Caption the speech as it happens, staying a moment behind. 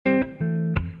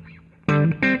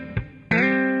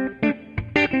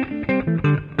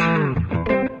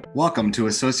Welcome to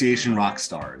Association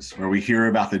Rockstars, where we hear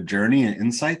about the journey and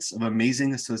insights of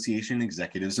amazing association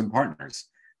executives and partners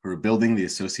who are building the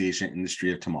association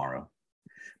industry of tomorrow.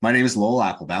 My name is Lowell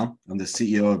Applebaum. I'm the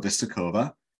CEO of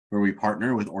Vistacova, where we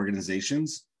partner with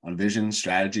organizations on vision,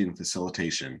 strategy, and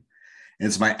facilitation. And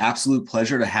it's my absolute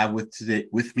pleasure to have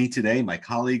with me today my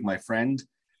colleague, my friend,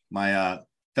 my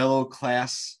fellow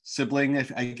class sibling,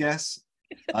 I guess,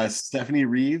 Stephanie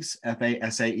Reeves,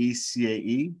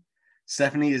 FASAE-CAE.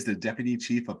 Stephanie is the Deputy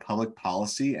Chief of Public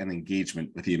Policy and Engagement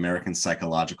with the American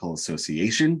Psychological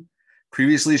Association.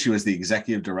 Previously, she was the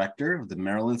Executive Director of the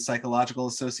Maryland Psychological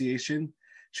Association.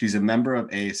 She's a member of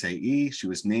ASAE. She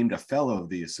was named a Fellow of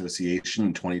the Association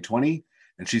in 2020,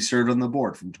 and she served on the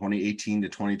board from 2018 to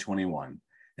 2021.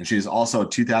 And she is also a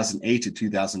 2008 to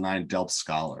 2009 Delp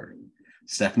Scholar.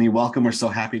 Stephanie, welcome. We're so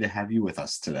happy to have you with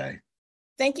us today.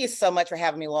 Thank you so much for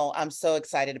having me, Lowell. I'm so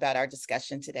excited about our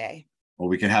discussion today. Well,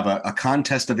 we could have a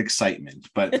contest of excitement,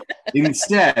 but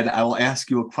instead, I will ask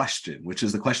you a question, which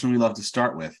is the question we love to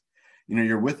start with. You know,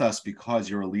 you're with us because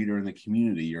you're a leader in the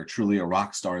community. You're truly a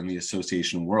rock star in the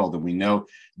association world. And we know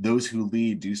those who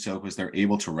lead do so because they're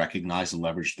able to recognize and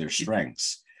leverage their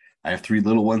strengths. I have 3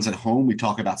 little ones at home. We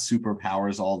talk about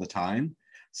superpowers all the time.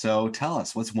 So tell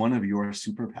us, what's one of your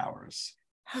superpowers?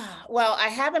 Well, I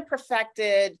haven't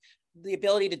perfected the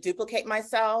ability to duplicate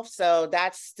myself. So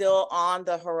that's still on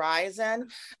the horizon.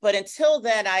 But until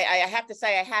then, I have to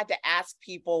say I had to ask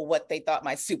people what they thought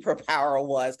my superpower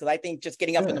was, because I think just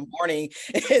getting up in the morning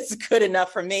is good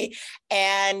enough for me.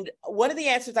 And one of the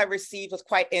answers I received was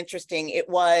quite interesting. It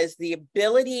was the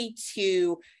ability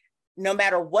to, no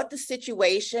matter what the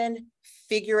situation,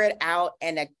 figure it out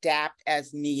and adapt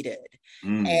as needed.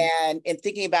 And in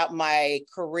thinking about my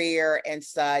career and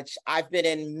such, I've been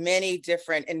in many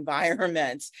different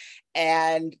environments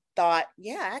and thought,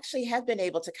 yeah, I actually have been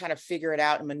able to kind of figure it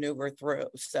out and maneuver through.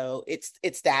 So it's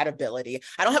that ability.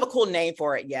 I don't have a cool name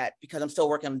for it yet because I'm still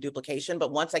working on duplication,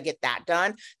 but once I get that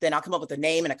done, then I'll come up with a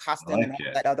name and a costume and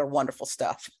all that other wonderful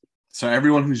stuff. So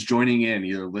everyone who's joining in,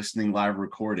 either listening live or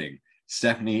recording,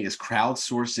 Stephanie is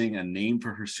crowdsourcing a name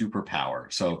for her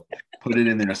superpower. So put it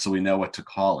in there so we know what to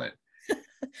call it.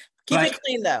 Keep it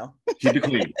clean, though. Keep it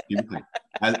clean. Keep it clean.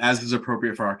 As is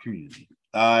appropriate for our community.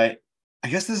 I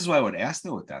guess this is what I would ask,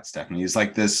 though, with that, Stephanie, is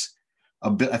like this,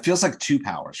 it feels like 2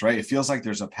 powers, right? It feels like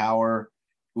there's a power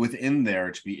within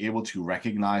there to be able to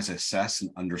recognize, assess, and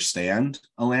understand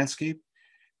a landscape.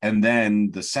 And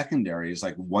then the secondary is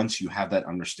like, once you have that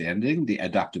understanding, the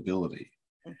adaptability.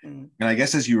 And I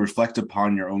guess as you reflect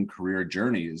upon your own career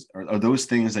journeys, are those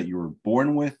things that you were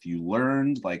born with, you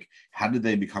learned, like, how did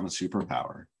they become a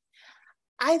superpower?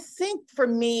 I think for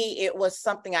me, it was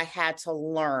something I had to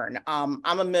learn. I'm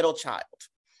a middle child.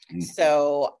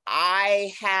 So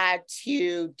I had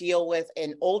to deal with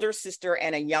an older sister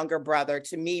and a younger brother,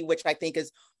 to me, which I think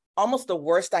is almost the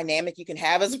worst dynamic you can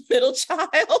have as a middle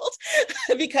child,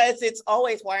 because it's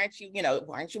always, why aren't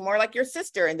you more like your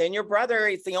sister? And then your brother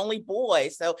is the only boy.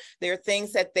 So there are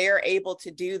things that they're able to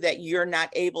do that you're not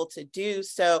able to do.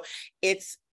 So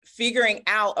it's figuring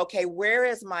out, okay, where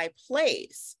is my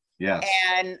place? Yeah.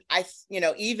 And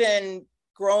even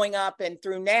growing up and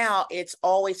through now, it's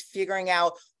always figuring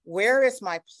out, where is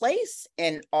my place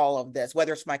in all of this,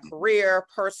 whether it's my career,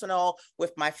 personal,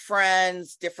 with my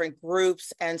friends, different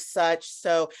groups and such.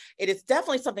 So it is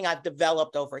definitely something I've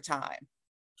developed over time.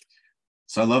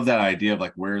 So I love that idea of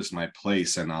like, where's my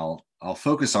place? And I'll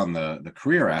focus on the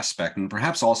career aspect and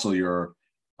perhaps also your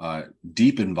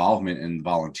deep involvement in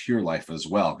volunteer life as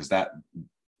well, because that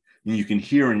you can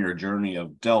hear in your journey of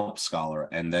Delp Scholar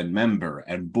and then member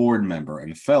and board member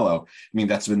and fellow. I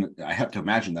mean, I have to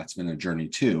imagine that's been a journey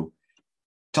too.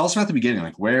 Tell us about the beginning.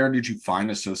 Like, where did you find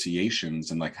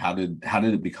associations and like, how did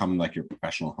it become like your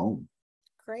professional home?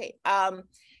 Great.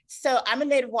 So I'm a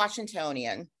native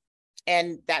Washingtonian.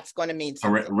 And that's going to mean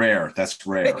something. Rare. That's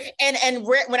rare. And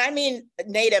rare, when I mean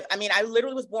native, I mean, I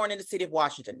literally was born in the city of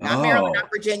Washington, not Maryland, not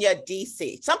Virginia,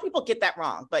 DC. Some people get that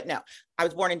wrong, but no, I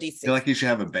was born in DC. I feel like you should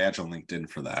have a badge on LinkedIn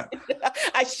for that.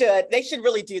 I should. They should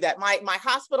really do that. My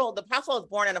hospital, the hospital I was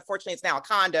born in, unfortunately, it's now a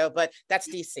condo, but that's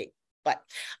DC. But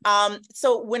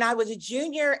so when I was a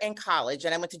junior in college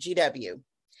and I went to GW,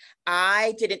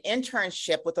 I did an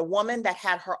internship with a woman that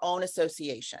had her own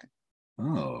association.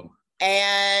 Oh.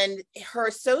 And her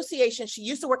association, she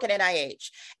used to work at NIH,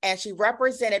 and she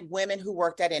represented women who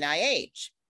worked at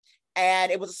NIH.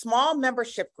 And it was a small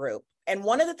membership group. And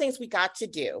one of the things we got to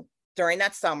do during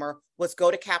that summer was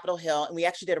go to Capitol Hill, and we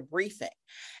actually did a briefing.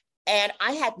 And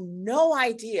I had no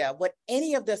idea what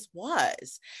any of this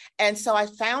was. And so I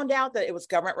found out that it was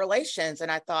government relations.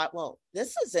 And I thought, well,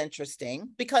 this is interesting,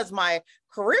 because my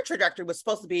career trajectory was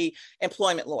supposed to be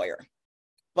employment lawyer.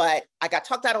 But I got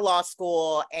talked out of law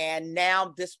school, and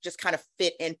now this just kind of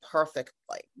fit in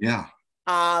perfectly. Yeah.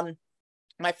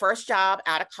 My first job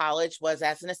out of college was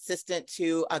as an assistant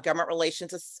to a government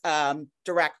relations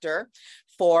director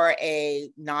for a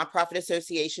nonprofit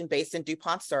association based in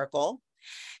DuPont Circle.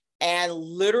 And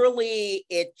literally,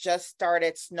 it just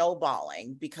started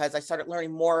snowballing because I started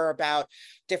learning more about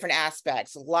different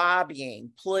aspects: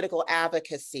 lobbying, political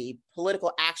advocacy,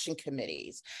 political action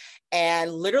committees,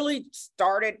 and literally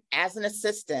started as an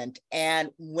assistant and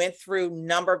went through a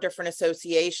number of different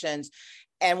associations.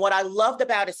 And what I loved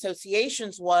about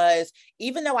associations was,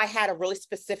 even though I had a really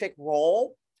specific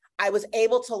role, I was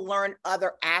able to learn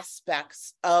other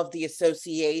aspects of the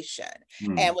association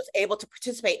and was able to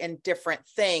participate in different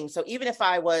things. So even if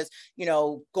I was,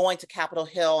 going to Capitol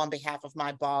Hill on behalf of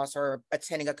my boss or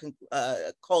attending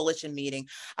a coalition meeting,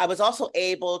 I was also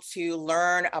able to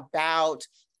learn about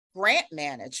grant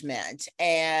management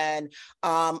and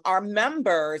our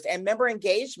members and member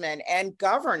engagement and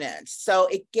governance. So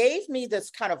it gave me this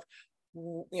kind of,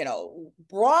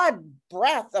 broad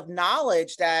breadth of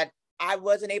knowledge that I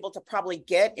wasn't able to probably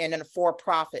get in a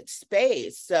for-profit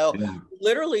space. So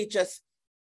literally just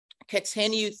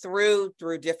continue through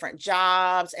different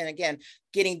jobs. And again,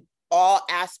 getting all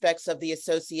aspects of the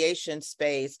association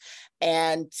space,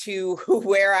 and to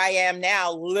where I am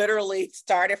now, literally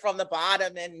started from the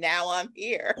bottom and now I'm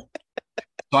here.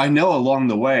 So I know along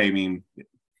the way,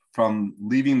 from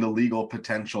leaving the legal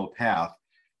potential path,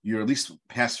 your at least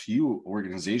past few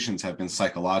organizations have been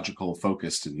psychological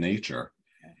focused in nature.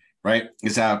 Right?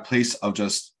 Is that a place of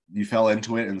just you fell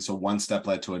into it and so one step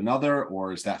led to another,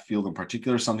 or is that field in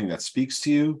particular something that speaks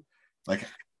to you? Like,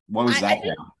 what was that?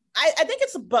 I think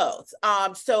it's both.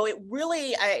 So it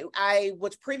really, I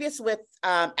was previous with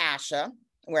ASHA,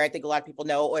 where I think a lot of people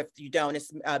know, or if you don't,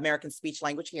 it's American Speech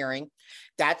Language Hearing.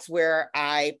 That's where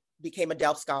I became a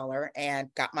Delft Scholar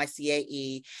and got my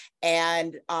CAE.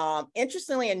 And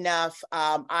interestingly enough,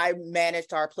 I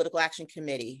managed our political action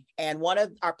committee, and one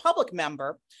of our public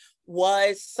member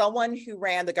was someone who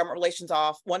ran the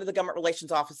one of the government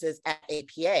relations offices at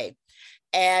APA.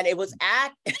 And it was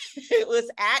at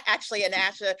actually an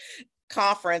ASHA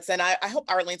conference, and I hope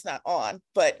Arlene's not on,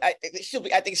 but she'll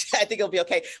be. I think it'll be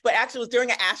okay. But actually, it was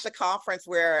during an ASHA conference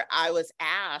where I was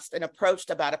asked and approached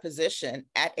about a position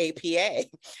at APA,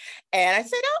 and I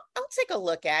said, I'll take a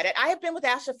look at it. I have been with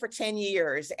ASHA for 10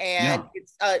 years, and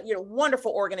it's a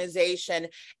wonderful organization.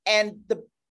 And the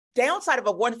downside of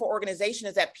a wonderful organization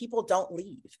is that people don't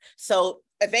leave, so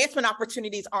advancement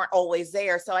opportunities aren't always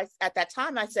there. So at that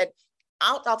time I said,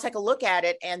 I'll take a look at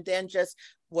it, and then just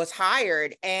was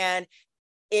hired. And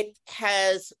it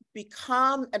has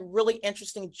become a really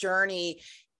interesting journey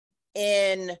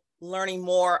in learning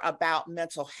more about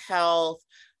mental health,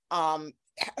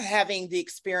 having the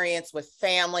experience with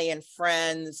family and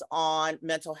friends on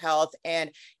mental health.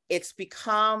 And it's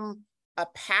become a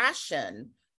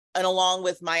passion. And along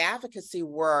with my advocacy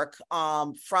work,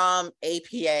 from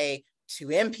APA to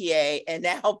MPA, and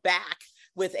now back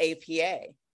with APA.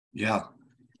 Yeah.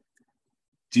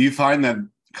 Do you find that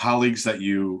colleagues that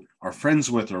you are friends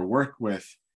with or work with,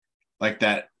 like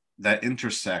that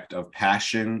intersect of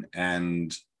passion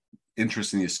and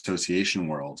interest in the association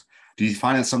world, do you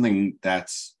find it something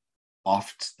that's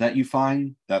oft that you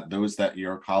find that those that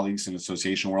your colleagues in the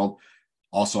association world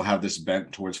also have this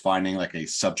bent towards finding like a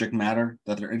subject matter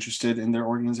that they're interested in their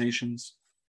organizations?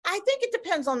 I think it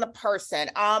depends on the person.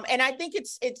 And I think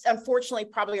it's unfortunately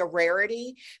probably a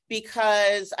rarity,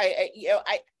 because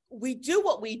we do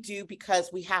what we do because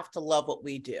we have to love what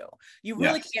we do. You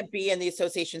really can't be in the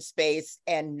association space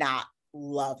and not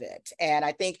love it. And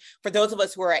I think for those of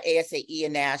us who are at ASAE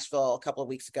in Nashville a couple of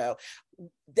weeks ago,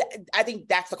 I think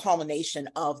that's the culmination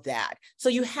of that. So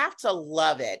you have to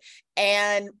love it.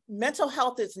 And mental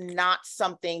health is not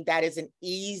something that is an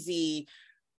easy,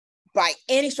 by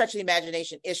any stretch of the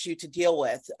imagination, issue to deal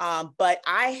with. But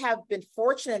I have been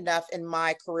fortunate enough in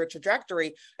my career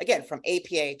trajectory, again, from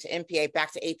APA to MPA,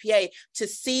 back to APA, to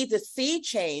see the sea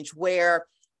change where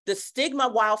the stigma,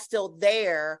 while still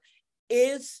there,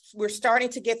 we're starting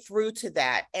to get through to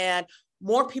that. And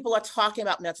more people are talking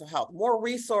about mental health. More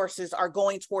resources are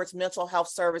going towards mental health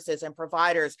services and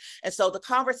providers. And so the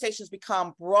conversations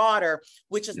become broader,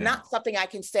 which is not something I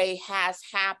can say has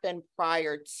happened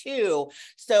prior to.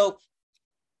 So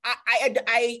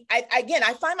Again,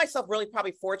 I find myself really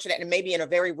probably fortunate and maybe in a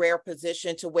very rare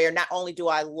position to where not only do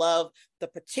I love the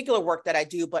particular work that I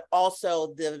do, but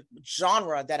also the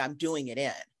genre that I'm doing it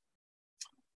in.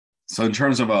 So in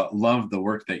terms of love the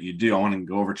work that you do, I want to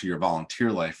go over to your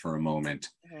volunteer life for a moment.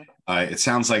 It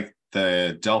sounds like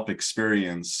the DELP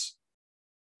experience,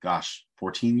 gosh,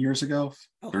 14 years ago,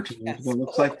 13 years ago,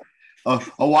 looks like. A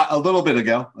little bit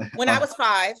ago. When I was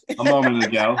 5. a moment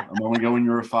ago when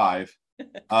you were 5.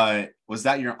 Was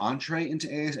that your entree into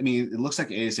ASAE? I mean, it looks like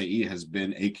ASAE has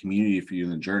been a community for you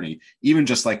in the journey, even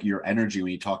just like your energy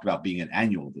when you talked about being an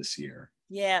annual this year.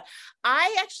 Yeah,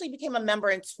 I actually became a member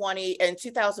in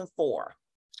 2004.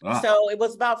 So it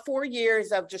was about 4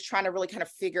 years of just trying to really kind of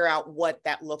figure out what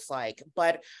that looks like.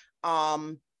 But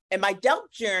and my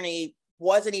DELP journey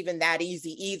wasn't even that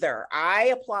easy either. I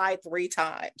applied 3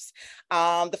 times.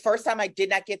 The first time I did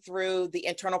not get through the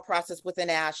internal process within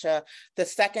ASHA. The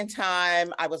second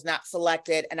time I was not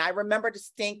selected. And I remember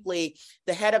distinctly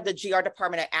the head of the GR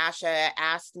department at ASHA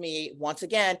asked me once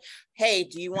again, hey,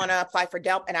 do you want to apply for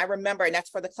DELP? And I remember, and that's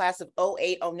for the class of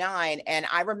 08, 09. And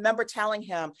I remember telling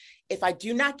him, if I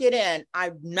do not get in,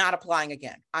 I'm not applying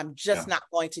again. I'm just not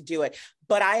going to do it.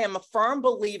 But I am a firm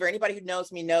believer, anybody who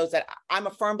knows me knows that I'm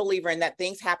a firm believer in that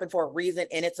things happen for a reason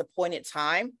in its appointed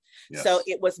time. Yes. So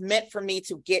it was meant for me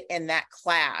to get in that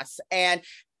class. And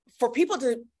for people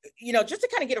to, just to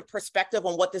kind of get a perspective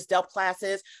on what this DELP class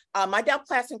is, my DELP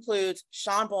class includes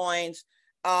Sean Boynes,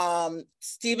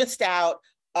 Stephen Stout,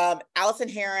 Allison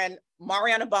Heron,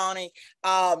 Mariana Bonney,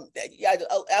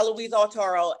 Eloise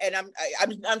Altoro, and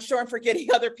I'm sure I'm forgetting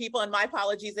other people, and my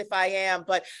apologies if I am,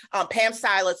 but Pam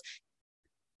Silas,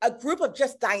 a group of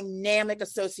just dynamic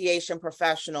association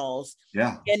professionals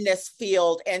in this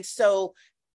field. And so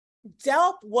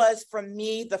DELP was, for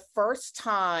me, the first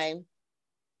time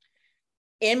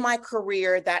in my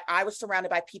career that I was surrounded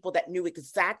by people that knew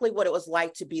exactly what it was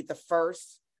like to be the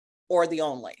first or the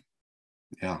only.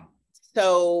 Yeah.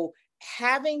 So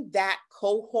having that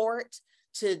cohort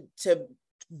to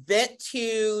vent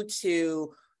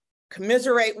to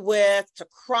commiserate with, to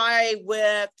cry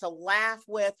with, to laugh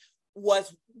with,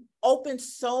 was opened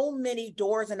so many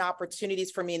doors and opportunities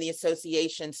for me in the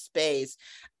association space.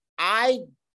 I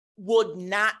would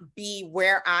not be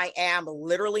where I am,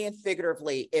 literally and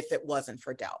figuratively, if it wasn't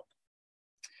for DELP.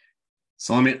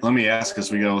 So let me ask,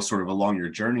 as we go sort of along your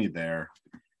journey there,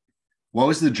 what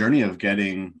was the journey of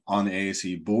getting on the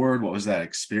ASAE board? What was that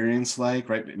experience like,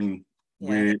 right? I mean,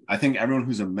 I think everyone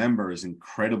who's a member is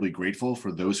incredibly grateful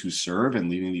for those who serve and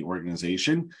leading the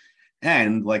organization.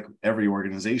 And like every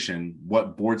organization,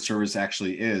 what board service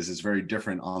actually is very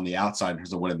different on the outside in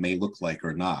terms of what it may look like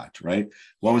or not, right?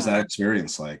 What was that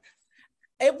experience like?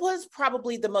 It was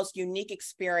probably the most unique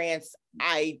experience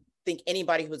I think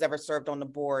anybody who's ever served on the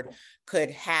board could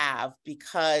have,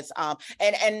 because,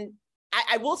 and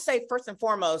I will say, first and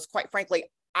foremost, quite frankly,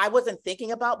 I wasn't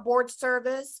thinking about board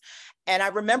service. And I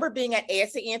remember being at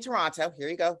ASAE in Toronto, here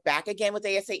you go, back again with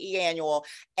ASAE annual,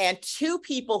 and 2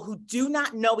 people who do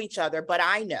not know each other, but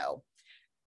I know,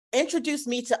 introduced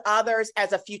me to others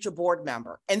as a future board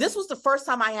member. And this was the first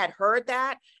time I had heard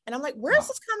that. And I'm like, where is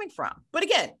this coming from? But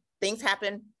again, things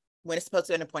happen when it's supposed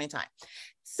to at a point in time.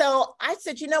 So I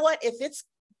said, you know what, if it's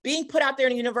being put out there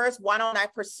in the universe, why don't I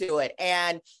pursue it?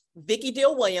 And Vicki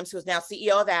Deal-Williams, who is now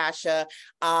CEO of ASHA,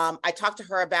 I talked to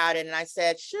her about it and I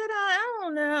said, should I? I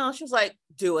don't know. She was like,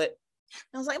 do it.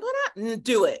 I was like, why not?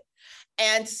 Do it.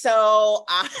 And so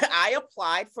I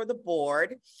applied for the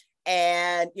board,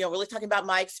 and, really talking about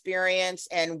my experience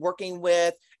and working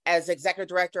with, as executive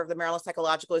director of the Maryland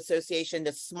Psychological Association,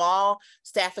 the small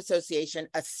staff association,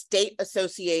 a state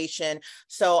association.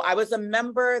 So I was a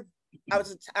member. I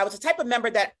was a type of member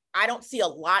that I don't see a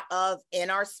lot of in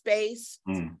our space,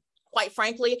 quite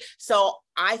frankly. So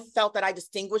I felt that I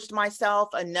distinguished myself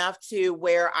enough to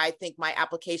where I think my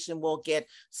application will get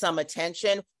some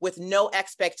attention with no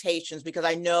expectations, because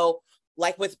I know,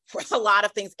 like with a lot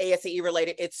of things ASAE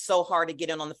related, it's so hard to get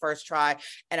in on the first try.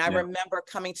 And I remember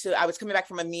I was coming back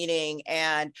from a meeting,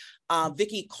 and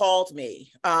Vicki called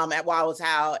me while I was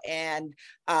out. And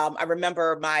I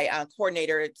remember my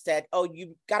coordinator said, oh,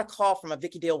 you got a call from a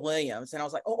Vicki Deal-Williams. And I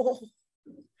was like, oh.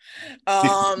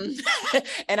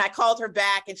 And I called her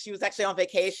back, and she was actually on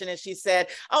vacation, and she said,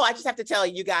 oh, I just have to tell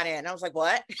you, you got in. And I was like,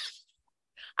 what?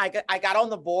 I got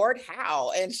on the board.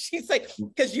 How? And she's like,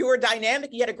 because you were dynamic,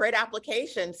 you had a great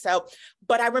application. So,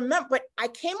 but I remember, but I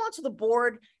came onto the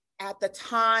board at the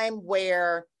time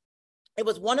where it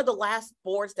was one of the last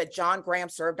boards that John Graham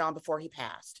served on before he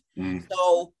passed.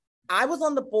 So I was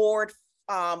on the board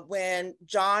when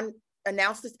John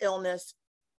announced his illness,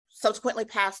 subsequently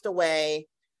passed away.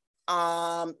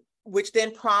 which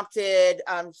then prompted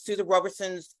Susan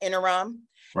Robertson's interim,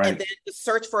 Right. and then the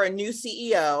search for a new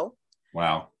CEO.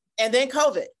 Wow. And then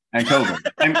COVID. And COVID.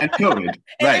 and COVID. And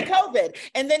right. then COVID.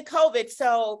 And then COVID.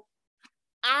 So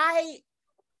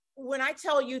when I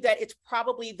tell you that it's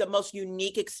probably the most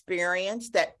unique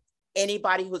experience that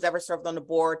anybody who's ever served on the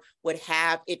board would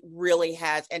have, it really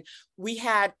has. And we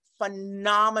had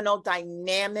phenomenal,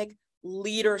 dynamic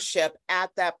leadership at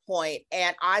that point.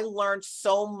 And I learned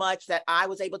so much that I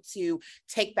was able to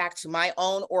take back to my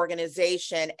own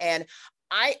organization. And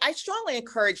I strongly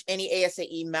encourage any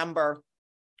ASAE member,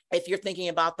 if you're thinking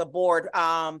about the board,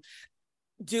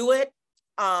 do it.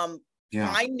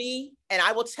 Find me and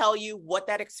I will tell you what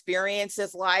that experience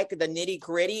is like, the nitty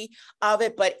gritty of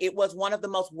it. But it was one of the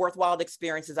most worthwhile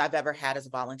experiences I've ever had as a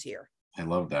volunteer. I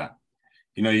love that.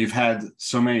 You know, you've had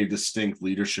so many distinct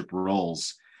leadership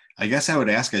roles. I guess I would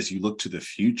ask, as you look to the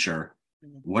future,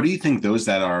 what do you think those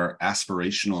that are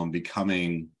aspirational and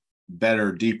becoming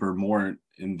better, deeper, more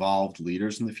involved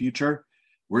leaders in the future,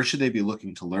 where should they be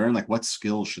looking to learn? Like, what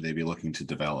skills should they be looking to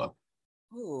develop?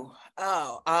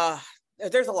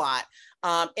 There's a lot.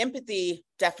 Empathy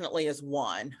definitely is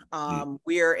one.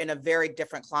 We're in a very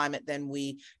different climate than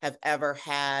we have ever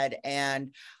had.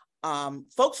 And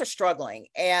folks are struggling.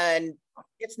 And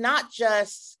it's not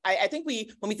just, I think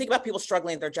when we think about people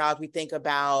struggling at their jobs, we think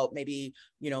about maybe,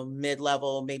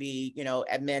 mid-level, maybe,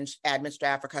 admin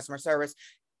staff or customer service.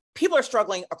 People are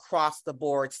struggling across the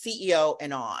board, CEO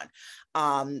and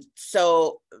on.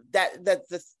 So that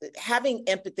having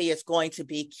empathy is going to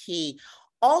be key.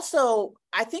 Also,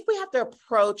 I think we have to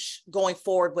approach going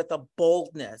forward with a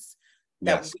boldness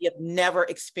that we have never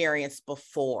experienced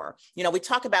before. We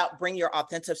talk about bring your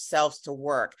authentic selves to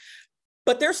work,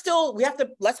 but there's still,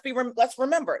 let's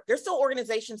remember, there's still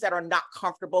organizations that are not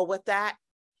comfortable with that.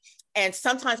 And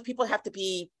sometimes people have to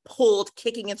be pulled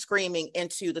kicking and screaming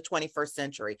into the 21st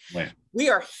century. Right. We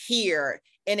are here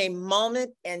in a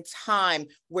moment in time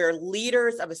where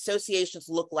leaders of associations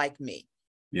look like me.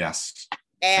 Yes.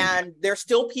 And there's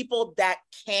still people that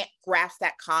can't grasp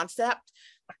that concept.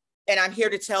 And I'm here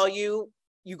to tell you,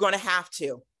 you're going to have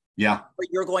to. Yeah. Or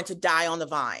you're going to die on the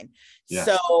vine. Yeah.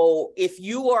 So if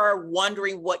you are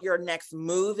wondering what your next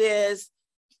move is,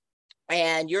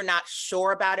 and you're not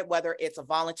sure about it, whether it's a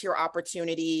volunteer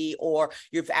opportunity or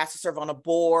you've asked to serve on a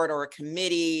board or a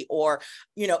committee or,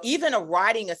 even a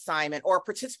writing assignment or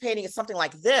participating in something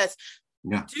like this,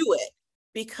 do it,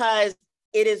 because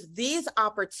it is these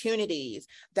opportunities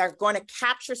that are going to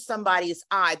capture somebody's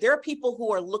eye. There are people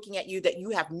who are looking at you that you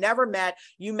have never met,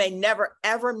 you may never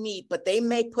ever meet, but they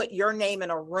may put your name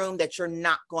in a room that you're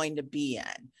not going to be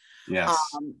in. Yes.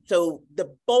 So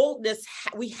the boldness,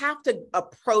 we have to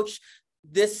approach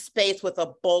this space with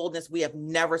a boldness we have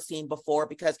never seen before,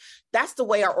 because that's the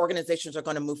way our organizations are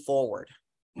going to move forward.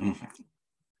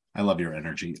 I love your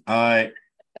energy.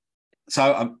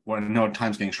 So I know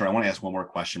time's getting short. I want to ask one more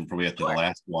question before we get to the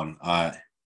last one.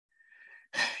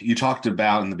 You talked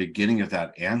about in the beginning of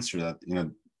that answer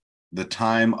that, the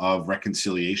time of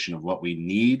reconciliation of what we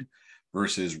need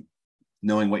versus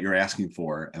knowing what you're asking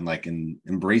for and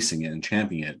embracing it and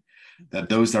championing it, that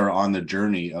those that are on the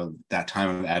journey of that time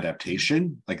of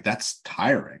adaptation, that's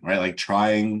tiring, right?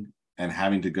 Trying and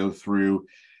having to go through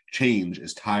change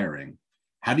is tiring.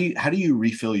 How do you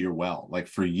refill your well?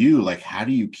 For you, how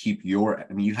do you keep you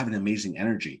have an amazing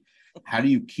energy. How do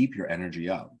you keep your energy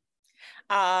up?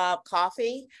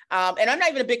 Coffee. And I'm not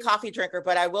even a big coffee drinker,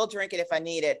 but I will drink it if I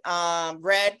need it.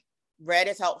 Red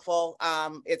is helpful.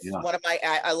 It's one of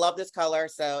I love this color,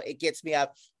 so it gets me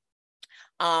up.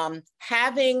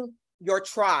 Having your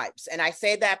tribes, and I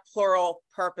say that plural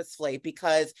purposefully,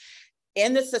 because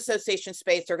in this association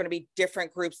space, there are going to be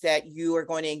different groups that you are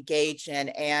going to engage in.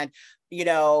 And,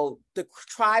 the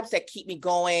tribes that keep me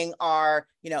going are,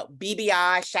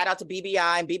 BBI, shout out to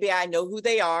BBI, and BBI know who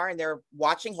they are and they're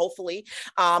watching, hopefully,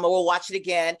 or we'll watch it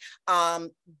again.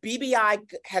 BBI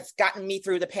has gotten me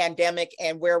through the pandemic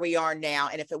and where we are now.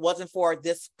 And if it wasn't for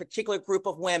this particular group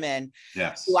of women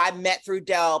who I met through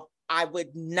DELP, I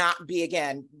would not be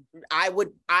again. I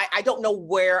don't know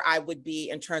where I would be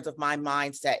in terms of my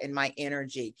mindset and my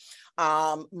energy.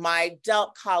 My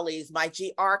DELP colleagues, my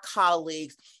GR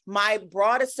colleagues, my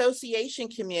broad association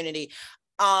community.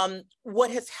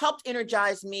 What has helped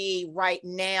energize me right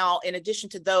now, in addition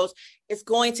to those, is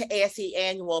going to ASE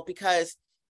Annual, because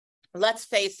let's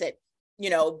face it,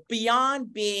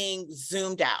 beyond being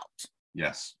zoomed out.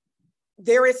 Yes.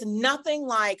 There is nothing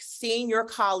like seeing your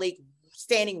colleague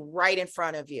standing right in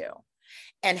front of you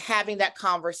and having that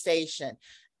conversation.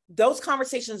 Those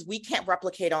conversations we can't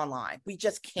replicate online. We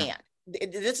just can't.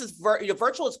 This is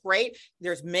virtual is great.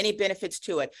 There's many benefits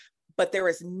to it, but there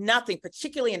is nothing,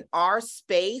 particularly in our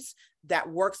space, that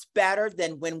works better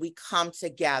than when we come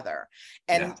together.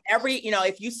 And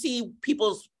if you see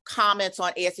people's comments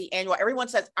on ASE Annual, everyone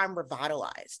says, I'm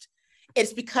revitalized.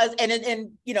 It's because, and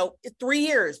in 3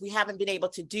 years, we haven't been able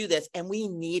to do this, and we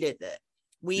needed it.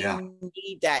 We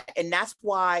need that. And that's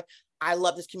why I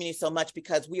love this community so much,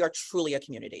 because we are truly a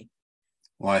community.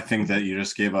 Well, I think that you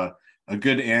just gave a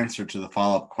good answer to the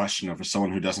follow-up question of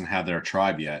someone who doesn't have their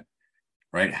tribe yet,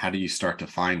 right? How do you start to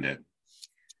find it?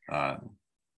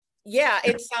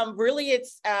 It's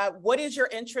what is your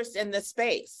interest in this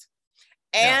space?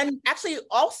 And actually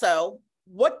also,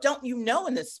 what don't you know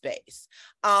in this space?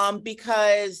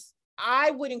 Because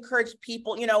I would encourage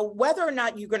people, whether or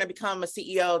not you're going to become a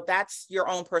CEO, that's your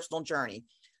own personal journey.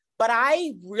 But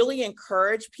I really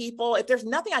encourage people, if there's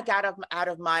nothing I got out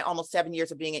of my almost 7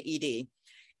 years of being an ED,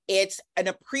 it's an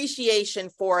appreciation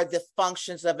for the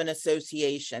functions of an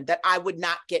association that I would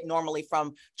not get normally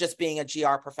from just being a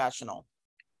GR professional.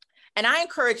 And I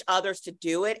encourage others to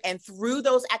do it. And through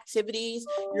those activities,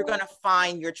 you're going to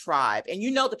find your tribe, and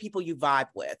the people you vibe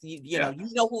with. You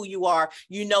know who you are.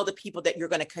 You know the people that you're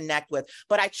going to connect with.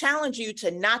 But I challenge you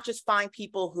to not just find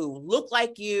people who look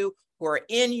like you, who are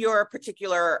in your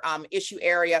particular issue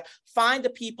area. Find the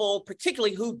people,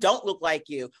 particularly who don't look like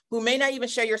you, who may not even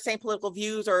share your same political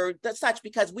views or such,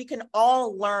 because we can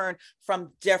all learn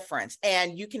from difference.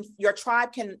 And your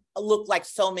tribe can look like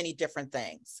so many different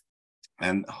things.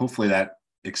 And hopefully that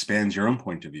expands your own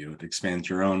point of view. It expands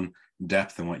your own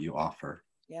depth in what you offer.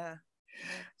 Yeah.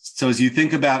 So as you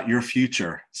think about your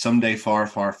future, someday far,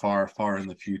 far, far, far in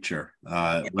the future,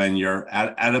 when you're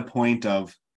at a point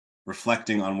of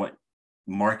reflecting on what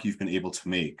mark you've been able to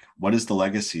make, what does the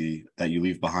legacy that you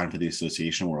leave behind for the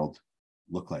association world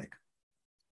look like?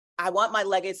 I want my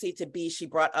legacy to be, she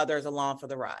brought others along for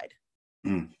the ride.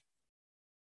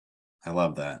 I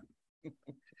love that.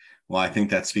 Well, I think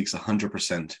that speaks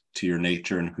 100% to your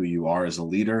nature and who you are as a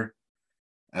leader,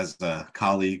 as a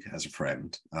colleague, as a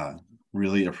friend.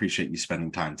 Really appreciate you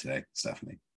spending time today,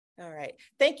 Stephanie. All right.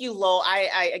 Thank you, Lowell.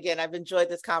 I've enjoyed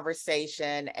this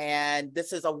conversation, and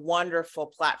this is a wonderful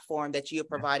platform that you have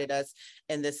provided us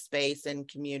in this space and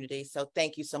community. So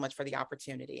thank you so much for the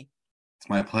opportunity. It's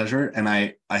my pleasure. And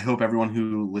I hope everyone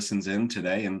who listens in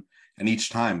today and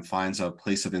each time finds a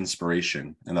place of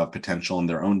inspiration and of potential in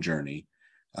their own journey.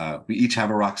 We each have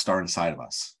a rock star inside of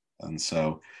us. And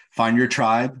so find your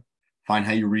tribe, find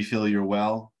how you refill your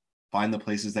well, find the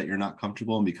places that you're not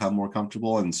comfortable and become more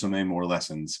comfortable, and so many more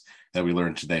lessons that we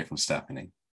learned today from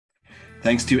Stephanie.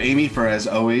 Thanks to Amy for, as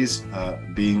always,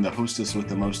 being the hostess with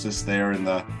the mostest there in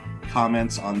the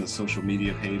comments on the social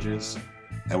media pages.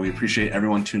 And we appreciate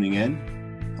everyone tuning in,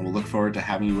 and we'll look forward to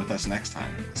having you with us next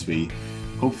time as we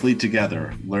hopefully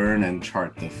together learn and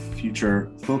chart the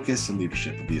future focus and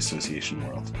leadership of the association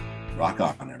world. Rock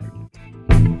on, everyone.